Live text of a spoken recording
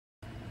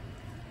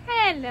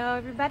Hello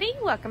everybody,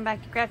 welcome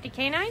back to Crafty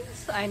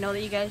Canines. I know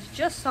that you guys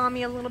just saw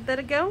me a little bit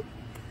ago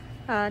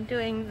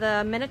doing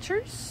the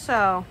miniatures.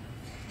 So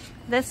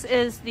this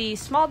is the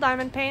small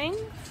diamond painting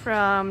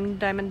from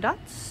Diamond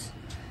Dotz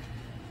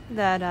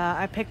that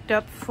I picked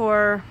up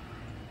for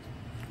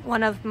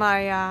one of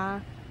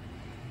my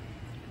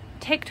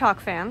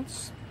TikTok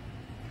fans,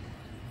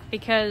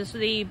 because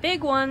the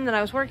big one that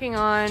I was working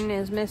on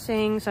is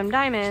missing some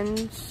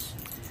diamonds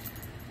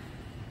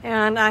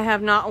and I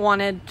have not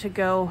wanted to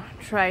go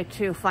try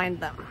to find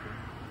them.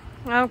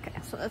 Okay,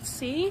 so let's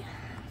see.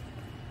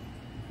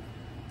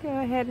 Go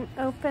ahead and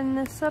open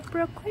this up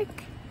real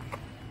quick.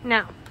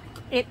 Now,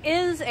 it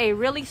is a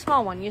really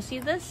small one. You see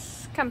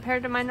this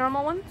compared to my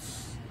normal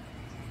ones?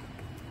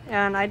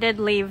 And I did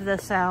leave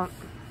this out.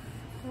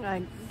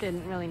 I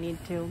didn't really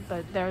need to,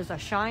 but there's a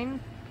shine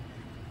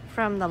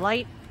from the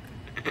light.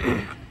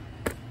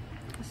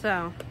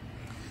 So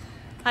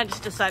I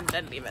just decided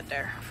I'd leave it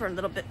there for a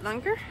little bit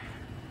longer.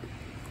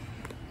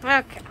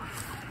 Okay,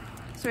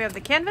 so we have the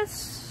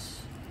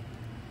canvas,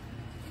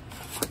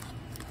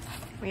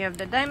 we have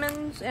the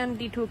diamonds, and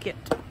the toolkit.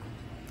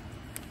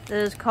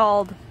 This is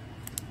called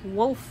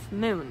Wolf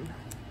Moon.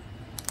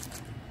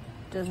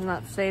 Does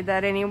not say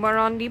that anywhere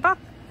on the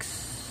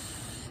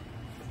box.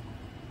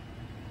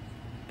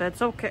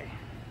 That's okay.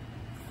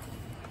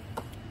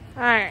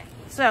 Alright,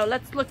 so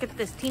let's look at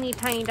this teeny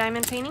tiny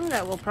diamond painting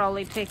that will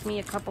probably take me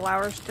a couple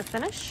hours to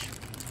finish.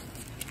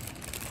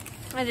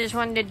 I just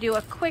wanted to do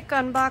a quick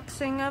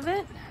unboxing of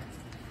it.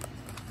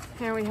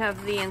 Here we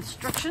have the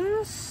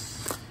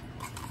instructions,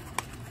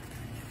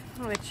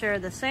 which are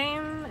the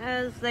same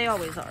as they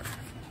always are.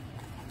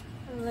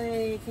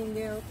 They can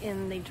go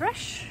in the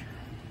trash.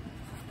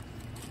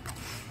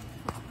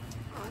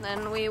 And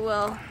then we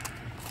will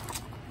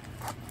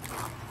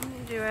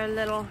do our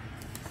little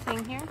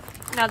thing here.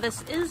 Now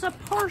this is a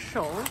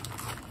partial,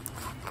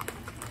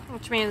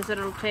 which means that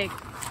it'll take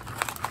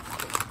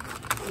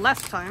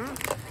less time.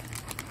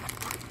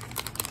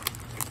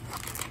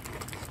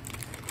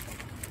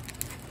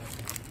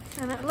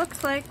 And it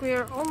looks like we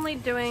are only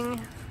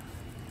doing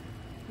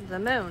the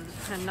moon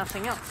and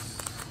nothing else.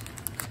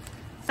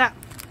 So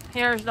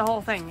here's the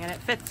whole thing, and it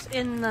fits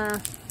in the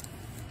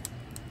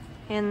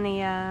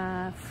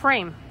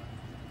frame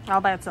all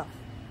by itself.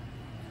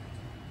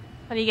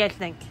 What do you guys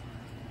think?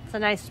 It's a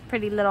nice,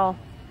 pretty little.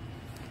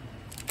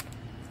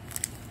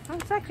 Well,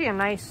 it's actually a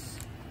nice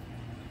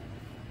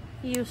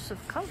use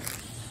of colors.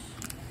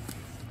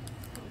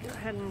 I'll go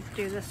ahead and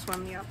do this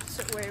one the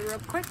opposite way real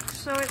quick,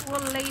 so it will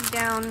lay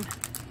down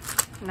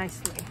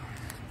nicely.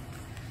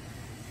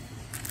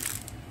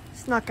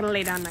 It's not gonna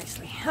lay down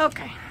nicely.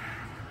 Okay,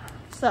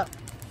 so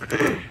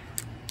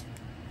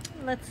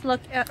let's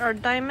look at our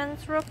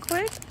diamonds real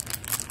quick.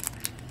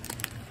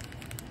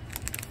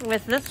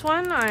 With this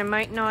one, I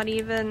might not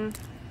even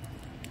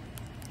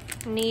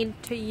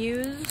need to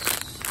use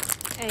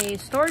a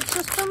storage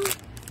system.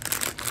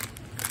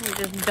 You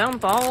just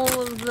dump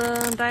all of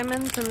the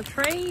diamonds in the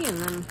tray and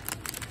then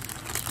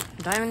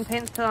diamond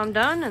paint till I'm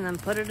done, and then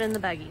put it in the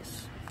baggies.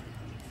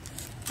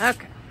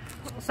 Okay,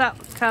 so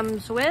it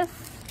comes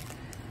with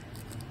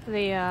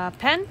the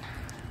pen,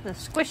 the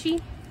squishy,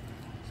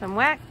 some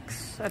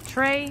wax, a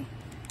tray,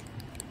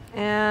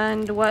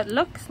 and what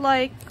looks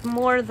like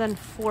more than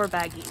 4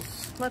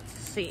 baggies. Let's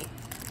see.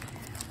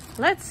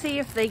 Let's see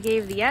if they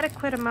gave the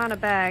adequate amount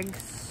of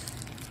bags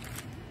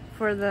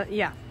for the,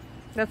 yeah,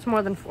 that's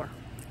more than 4.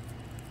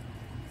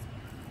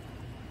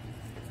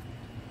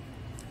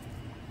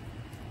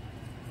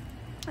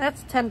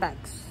 That's 10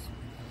 bags.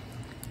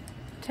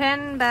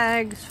 10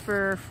 bags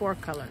for 4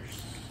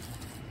 colors.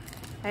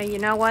 Hey, you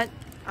know what?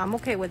 I'm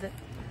okay with it.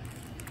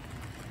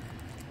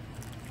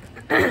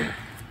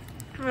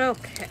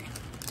 Okay.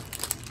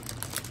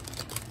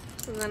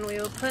 So then we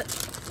will put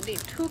the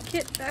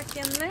toolkit back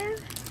in there.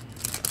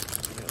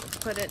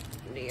 We'll put it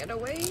the other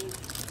way.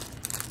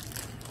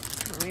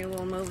 And we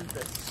will move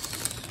this.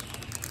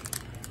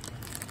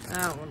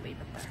 Oh, we'll leave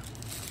it there.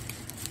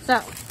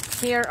 So,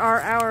 here are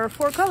our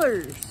 4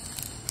 colors.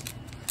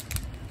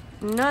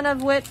 None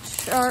of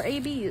which are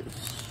ABs.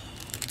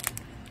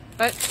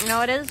 But, you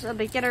know, it is a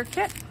beginner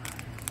kit.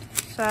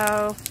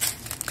 So,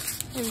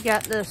 we've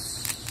got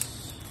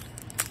this,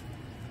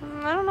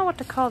 I don't know what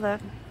to call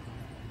that.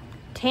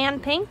 Tan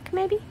pink,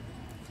 maybe?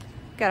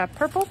 Got a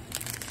purple.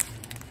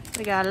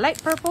 We got a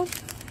light purple.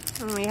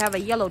 And we have a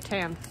yellow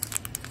tan.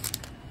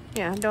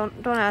 Yeah,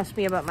 don't ask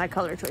me about my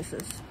color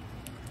choices.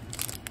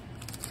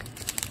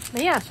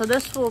 But yeah, so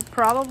this will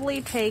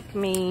probably take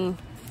me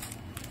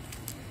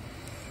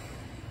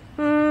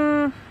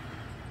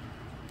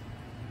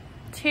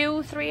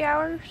 2-3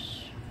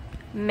 hours,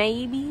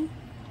 maybe.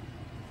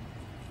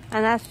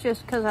 And that's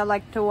just because I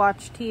like to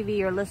watch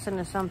TV or listen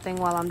to something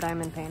while I'm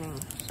diamond painting.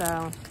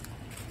 So,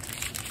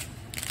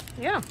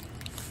 yeah.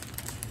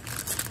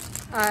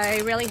 I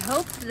really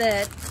hope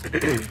that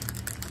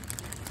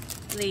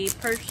the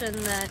person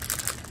that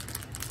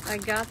I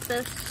got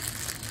this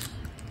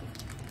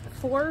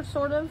for,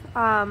 sort of,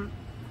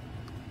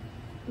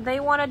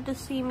 they wanted to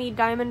see me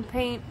diamond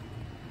paint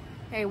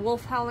a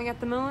wolf howling at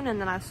the moon, and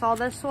then I saw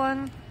this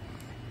one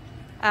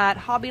at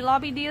Hobby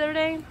Lobby the other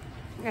day,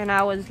 and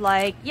I was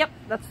like, yep,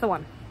 that's the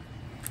one.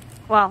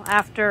 Well,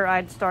 after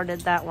I'd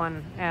started that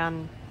one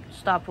and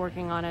stopped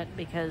working on it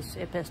because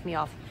it pissed me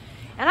off.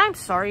 And I'm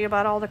sorry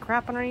about all the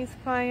crap underneath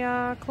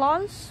my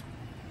claws.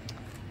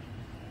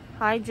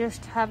 I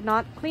just have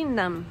not cleaned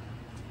them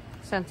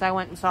since I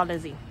went and saw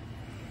Lizzie.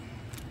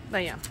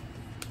 But yeah.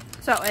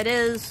 So it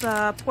is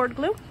poured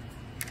glue.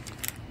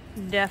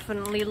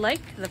 Definitely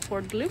like the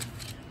poured glue.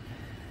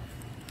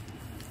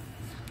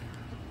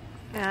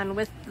 And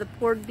with the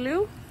poured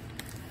glue,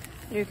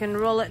 you can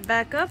roll it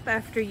back up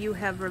after you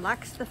have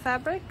relaxed the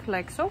fabric,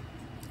 like so.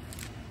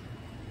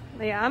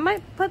 But yeah, I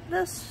might put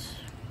this,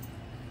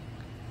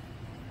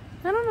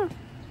 I don't know,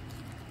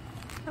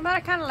 but I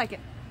kind of like it.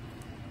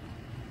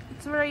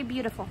 It's very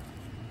beautiful,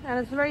 and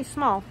it's very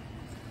small,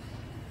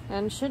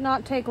 and should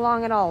not take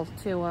long at all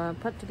to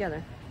put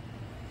together.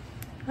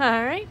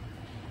 Alright,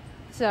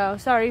 so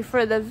sorry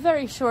for the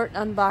very short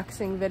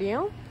unboxing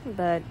video,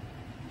 but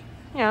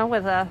you know,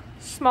 with a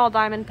small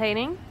diamond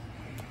painting,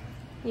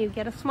 you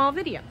get a small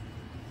video.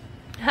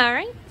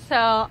 Alright,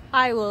 so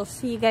I will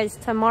see you guys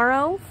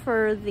tomorrow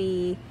for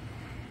the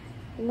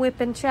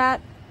Whip and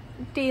Chat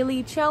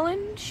Daily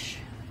Challenge.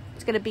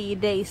 It's going to be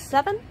day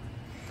 7.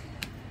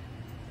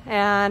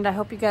 And I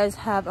hope you guys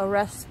have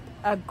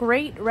a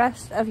great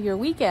rest of your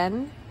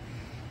weekend.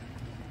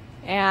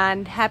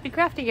 And happy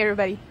crafting,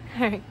 everybody.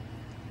 Alright,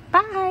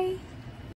 bye!